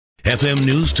FM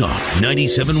News Talk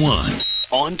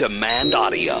 97.1. On demand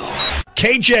audio.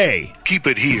 KJ. Keep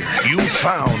it here. You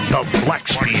found the Black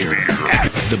Sphere.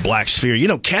 The Black Sphere. You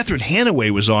know, Catherine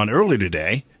Hanaway was on earlier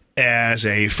today as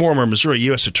a former Missouri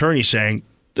U.S. attorney saying,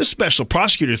 this special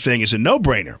prosecutor thing is a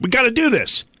no-brainer. We got to do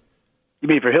this. You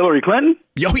mean for Hillary Clinton?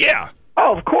 Oh, yeah.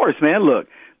 Oh, of course, man. Look,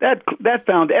 that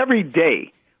found every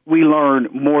day we learn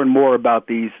more and more about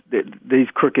these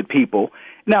crooked people.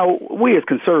 Now, we as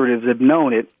conservatives have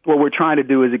known it. What we're trying to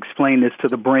do is explain this to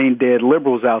the brain-dead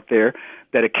liberals out there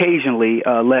that occasionally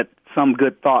let some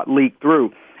good thought leak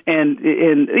through. And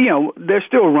you know, they're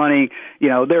still running, you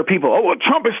know, there are people, oh, well,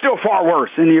 Trump is still far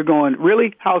worse. And you're going,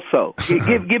 really? How so?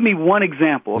 Give me one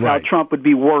example of how Trump would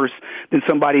be worse than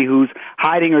somebody who's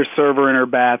hiding her server in her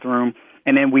bathroom,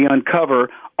 and then we uncover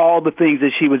all the things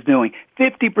that she was doing.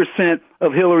 50%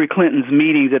 of Hillary Clinton's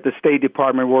meetings at the State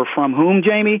Department were from whom,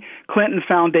 Jamie? Clinton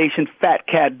Foundation Fat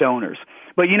Cat donors.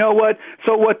 But you know what?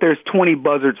 So what? There's 20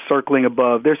 buzzards circling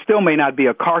above. There still may not be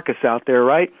a carcass out there,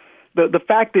 right? The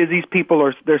fact is these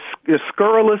people they're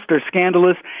scurrilous, they're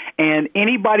scandalous, and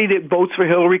anybody that votes for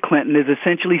Hillary Clinton is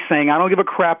essentially saying, I don't give a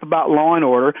crap about law and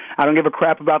order, I don't give a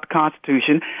crap about the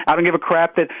Constitution, I don't give a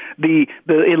crap that the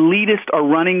elitists are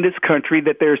running this country,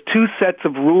 that there's two sets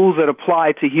of rules that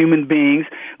apply to human beings.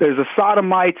 There's the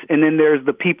sodomites, and then there's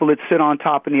the people that sit on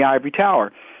top in the ivory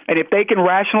tower. And if they can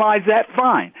rationalize that,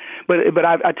 fine. But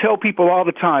I tell people all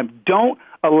the time, don't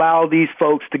allow these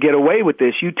folks to get away with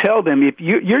this. You tell them if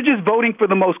you're just voting for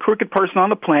the most crooked person on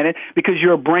the planet because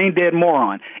you're a brain-dead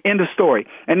moron. End of story.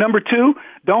 And number two,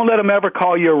 don't let them ever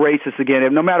call you a racist again.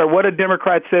 If no matter what a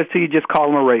Democrat says to you, just call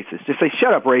them a racist. Just say,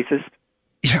 shut up, racist.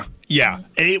 Yeah.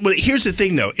 And here's the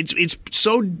thing, though. It's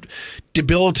so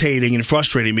debilitating and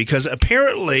frustrating because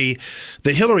apparently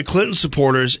the Hillary Clinton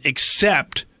supporters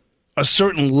accept a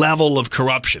certain level of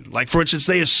corruption. Like, for instance,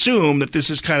 they assume that this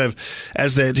is kind of,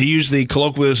 to use the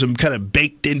colloquialism, kind of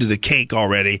baked into the cake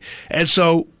already. And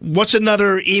so what's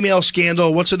another email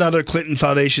scandal? What's another Clinton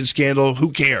Foundation scandal?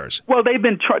 Who cares? Well, they've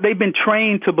been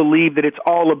trained to believe that it's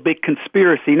all a big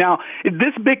conspiracy. Now,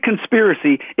 this big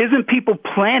conspiracy isn't people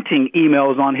planting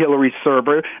emails on Hillary's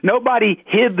server. Nobody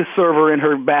hid the server in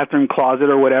her bathroom closet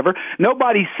or whatever.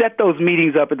 Nobody set those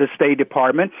meetings up at the State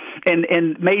Department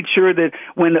and made sure that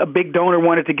when a big donor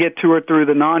wanted to get to her through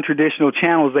the non-traditional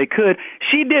channels they could.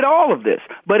 She did all of this,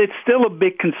 but it's still a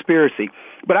big conspiracy.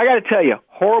 But I got to tell you,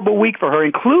 horrible week for her,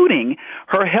 including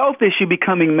her health issue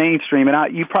becoming mainstream.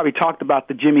 And you probably talked about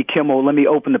the Jimmy Kimmel, let me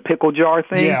open the pickle jar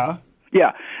thing.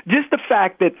 Yeah, just the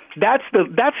fact that that's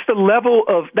the level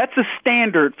of, that's the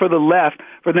standard for the left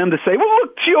for them to say, well,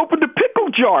 look, she opened the pickle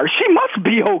jar. She must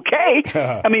be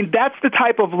okay. I mean, that's the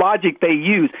type of logic they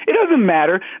use. It doesn't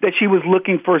matter that she was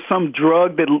looking for some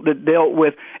drug that dealt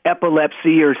with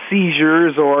epilepsy or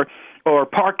seizures or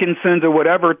Parkinson's or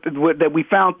whatever that we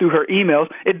found through her emails.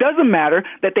 It doesn't matter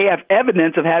that they have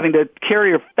evidence of having to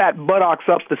carry her fat buttocks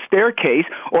up the staircase,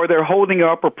 or they're holding her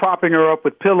up or propping her up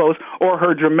with pillows, or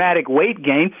her dramatic weight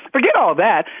gain. Forget all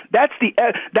that. That's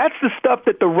the stuff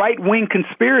that the right-wing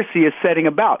conspiracy is setting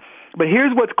about. But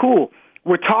here's what's cool.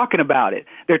 We're talking about it.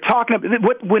 They're talking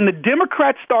about when the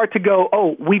Democrats start to go,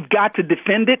 oh, we've got to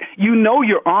defend it, you know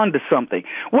you're on to something.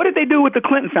 What did they do with the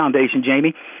Clinton Foundation,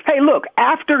 Jamie? Hey, look,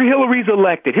 after Hillary's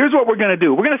elected, here's what we're going to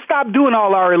do. We're going to stop doing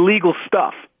all our illegal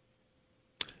stuff.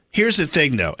 Here's the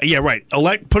thing, though. Yeah, right.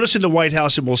 Put us in the White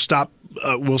House and we'll stop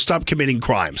committing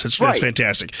crimes. That's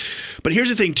fantastic. But here's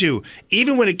the thing, too.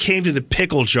 Even when it came to the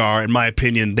pickle jar, in my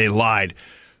opinion, they lied.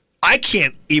 I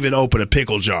can't even open a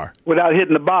pickle jar without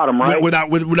hitting the bottom, right?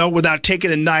 Without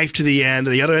taking a knife to the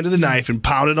other end of the knife, and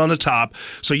pound it on the top.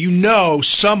 So you know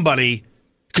somebody,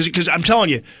 because I'm telling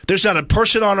you, there's not a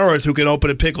person on earth who can open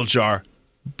a pickle jar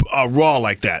raw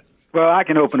like that. Well, I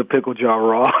can open a pickle jar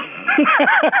raw.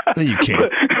 No, you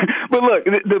can't. But look,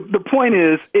 the point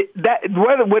is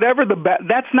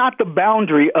that's not the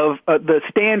boundary of the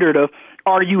standard of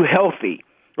are you healthy,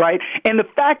 right? And the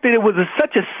fact that it was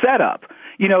such a setup.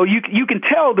 You know, you can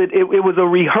tell that it was a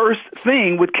rehearsed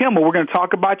thing with Kimmel. We're going to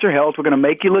talk about your health. We're going to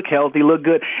make you look healthy, look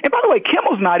good. And by the way,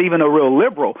 Kimmel's not even a real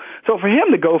liberal. So for him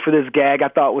to go for this gag, I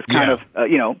thought was kind of,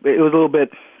 it was a little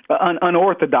bit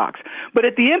unorthodox. But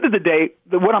at the end of the day,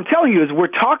 what I'm telling you is we're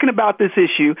talking about this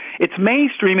issue. It's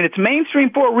mainstream, and it's mainstream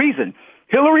for a reason.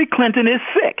 Hillary Clinton is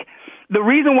sick. The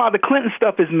reason why the Clinton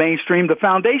stuff is mainstream, the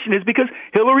foundation, is because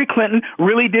Hillary Clinton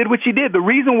really did what she did. The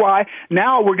reason why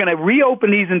now we're going to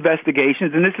reopen these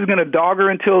investigations, and this is going to dog her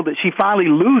until that she finally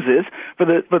loses for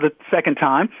the second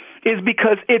time, is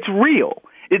because it's real.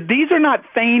 These are not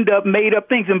feigned up, made up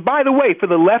things. And by the way, for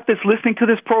the left that's listening to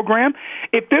this program,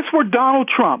 if this were Donald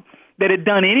Trump, that had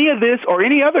done any of this or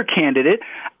any other candidate,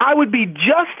 I would be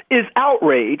just as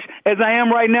outraged as I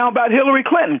am right now about Hillary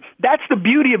Clinton. That's the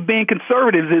beauty of being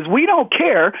conservatives is we don't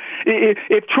care.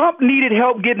 If Trump needed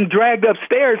help getting dragged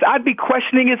upstairs, I'd be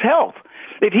questioning his health.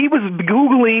 If he was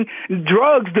Googling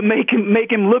drugs to make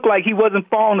him look like he wasn't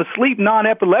falling asleep,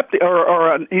 non-epileptic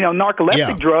or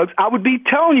narcoleptic drugs, I would be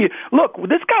telling you, look,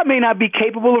 this guy may not be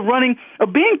capable of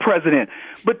being president,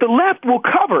 but the left will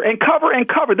cover and cover and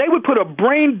cover. They would put a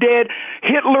brain-dead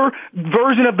Hitler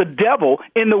version of the devil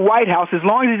in the White House as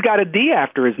long as he's got a D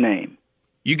after his name.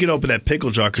 You can open that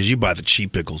pickle jar because you buy the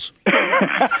cheap pickles.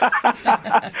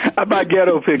 I buy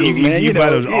ghetto pickles, man. They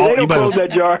don't close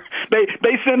that jar. They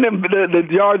send them the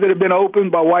jars that have been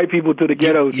opened by white people to the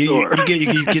ghetto store.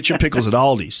 You get your pickles at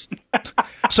Aldi's.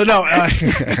 So no,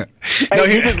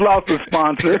 you just lost a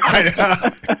sponsor.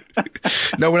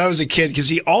 No, when I was a kid,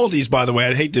 because Aldi's, by the way,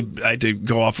 I hate to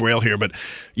go off rail here, but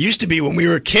used to be when we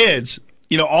were kids.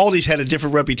 Aldi's had a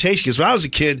different reputation because when I was a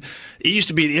kid, it used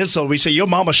to be an insult. We say, "Your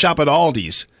mama shop at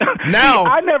Aldi's." Now,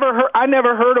 I never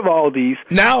heard of Aldi's.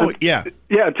 Now,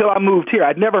 until I moved here,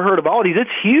 I'd never heard of Aldi's. It's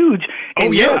huge.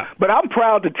 But I'm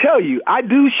proud to tell you, I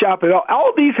do shop at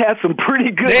Aldi's. Has some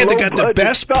pretty good. They got the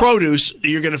best produce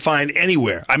you're going to find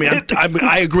anywhere. I mean,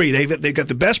 I agree. They've got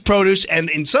the best produce and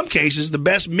in some cases the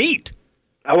best meat.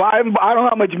 Well, I don't know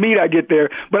how much meat I get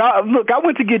there, but I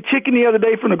went to get chicken the other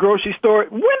day from the grocery store.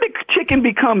 When did chicken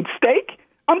become steak?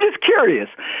 I'm just curious.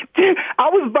 I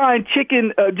was buying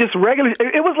chicken just regular.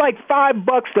 It was like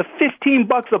 $5 to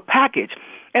 $15 a package.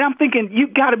 And I'm thinking, you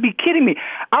got to be kidding me.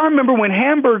 I remember when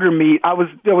hamburger meat, I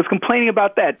was complaining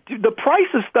about that. The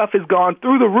price of stuff has gone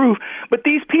through the roof, but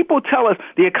these people tell us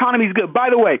the economy's good.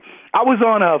 By the way, I was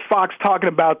on Fox talking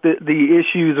about the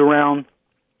issues around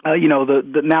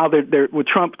now they're with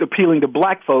Trump appealing to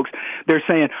black folks, they're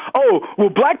saying, "Oh, well,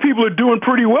 black people are doing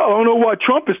pretty well. I don't know why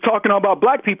Trump is talking about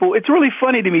black people." It's really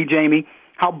funny to me, Jamie,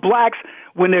 how blacks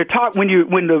when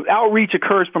the outreach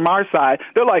occurs from our side,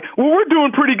 they're like, "Well, we're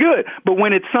doing pretty good." But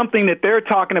when it's something that they're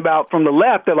talking about from the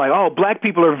left, they're like, "Oh, black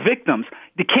people are victims.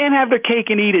 They can't have their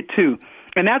cake and eat it too."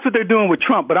 And that's what they're doing with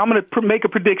Trump. But I'm going to make a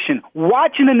prediction.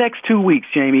 Watch in the next 2 weeks,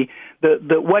 Jamie,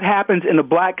 what happens in the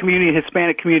black community and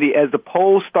Hispanic community as the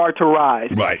polls start to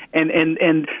rise. Right.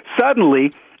 And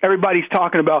suddenly everybody's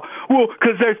talking about, well,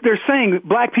 because they're saying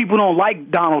black people don't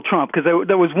like Donald Trump because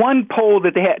there was one poll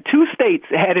that they had, 2 states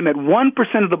had him at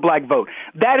 1% of the black vote.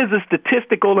 That is a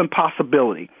statistical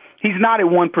impossibility. He's not at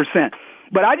 1%.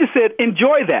 But I just said,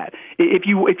 enjoy that. If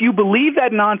you believe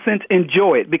that nonsense,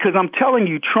 enjoy it. Because I'm telling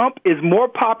you, Trump is more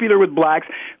popular with blacks.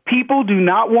 People do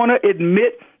not want to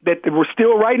admit that we're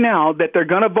still right now that they're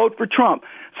going to vote for Trump.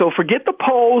 So forget the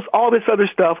polls, all this other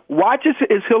stuff. Watch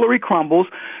as Hillary crumbles.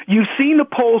 You've seen the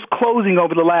polls closing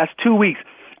over the last 2 weeks.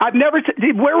 I've never.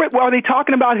 Are they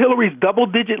talking about Hillary's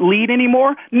double-digit lead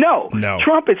anymore? No.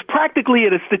 Trump is practically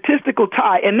at a statistical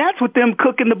tie, and that's with them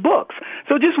cooking the books.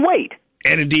 So just wait.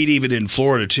 And indeed, even in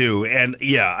Florida, too. And,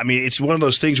 yeah, I mean, it's one of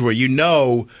those things where you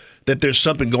know that there's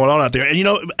something going on out there.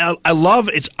 And, I love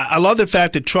the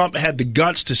fact that Trump had the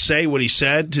guts to say what he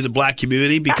said to the black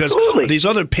community because these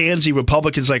other pansy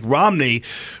Republicans like Romney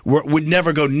would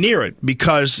never go near it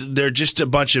because they're just a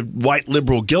bunch of white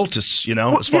liberal guiltists,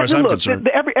 as far as I'm concerned.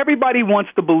 Everybody wants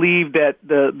to believe that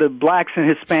the blacks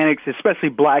and Hispanics, especially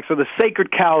blacks, are the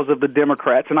sacred cows of the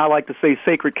Democrats. And I like to say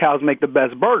sacred cows make the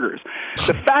best burgers.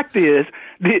 The fact is,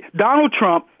 Donald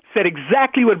Trump said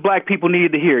exactly what black people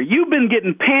needed to hear. You've been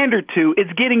getting pandered to.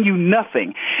 It's getting you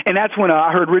nothing. And that's when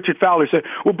I heard Richard Fowler say,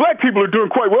 well, black people are doing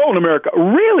quite well in America.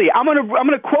 Really? I'm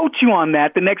gonna quote you on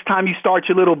that the next time you start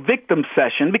your little victim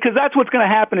session, because that's what's going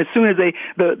to happen as soon as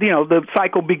the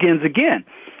cycle begins again.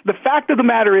 The fact of the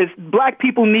matter is black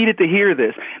people needed to hear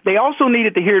this. They also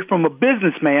needed to hear it from a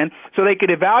businessman so they could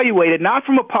evaluate it, not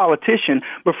from a politician,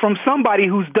 but from somebody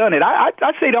who's done it. I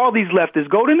say to all these leftists,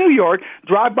 go to New York,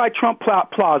 drive by Trump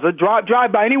Plaza,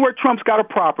 drive by anywhere Trump's got a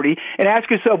property, and ask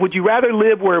yourself, would you rather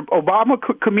live where Obama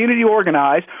community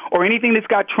organized or anything that's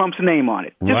got Trump's name on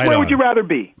it? Just where would you rather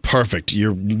be? Perfect.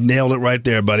 You nailed it right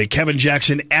there, buddy. Kevin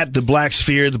Jackson at The Black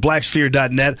Sphere,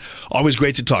 theblacksphere.net. Always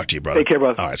great to talk to you, brother. Take care,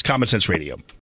 brother. All right, it's Common Sense Radio.